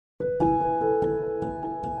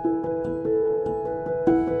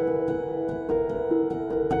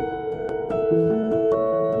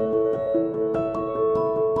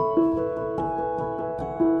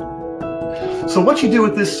So what you do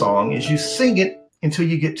with this song is you sing it until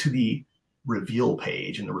you get to the reveal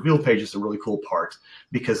page. And the reveal page is the really cool part,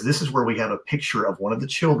 because this is where we have a picture of one of the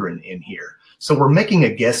children in here. So we're making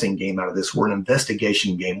a guessing game out of this. We're an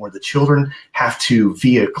investigation game where the children have to,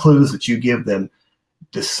 via clues that you give them,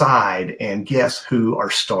 decide and guess who our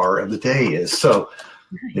star of the day is. So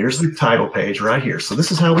there's the title page right here. So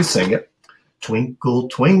this is how we sing it. Twinkle,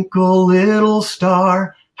 twinkle, little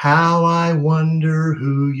star, how I wonder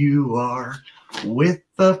who you are. With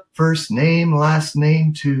the first name, last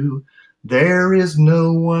name too, there is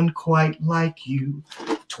no one quite like you.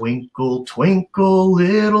 Twinkle, twinkle,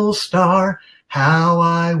 little star, how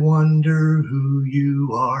I wonder who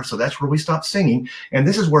you are. So that's where we stop singing. And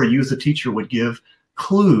this is where you as the teacher would give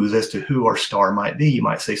clues as to who our star might be. You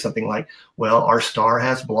might say something like, well, our star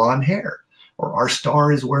has blonde hair, or our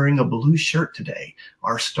star is wearing a blue shirt today.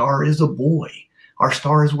 Our star is a boy. Our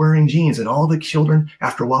star is wearing jeans. And all the children,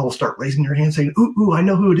 after a while, will start raising their hands saying, ooh, ooh, I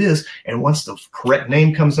know who it is. And once the correct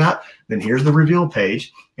name comes out, then here's the reveal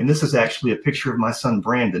page. And this is actually a picture of my son,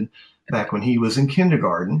 Brandon, back when he was in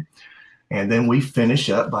kindergarten. And then we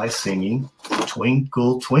finish up by singing,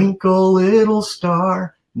 twinkle, twinkle, little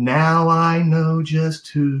star, now I know just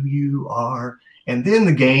who you are. And then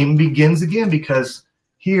the game begins again, because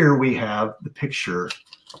here we have the picture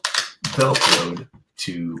Velcroed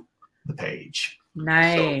to the page.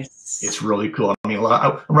 Nice. So it's really cool. I mean,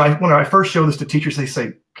 when I first show this to teachers, they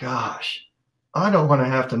say, gosh, I don't want to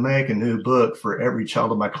have to make a new book for every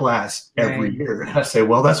child in my class every year. And I say,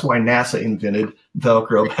 well, that's why NASA invented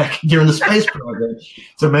Velcro back during the space program,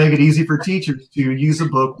 to make it easy for teachers to use a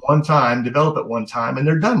book one time, develop it one time, and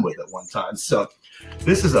they're done with it one time. So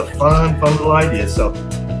this is a fun little idea. So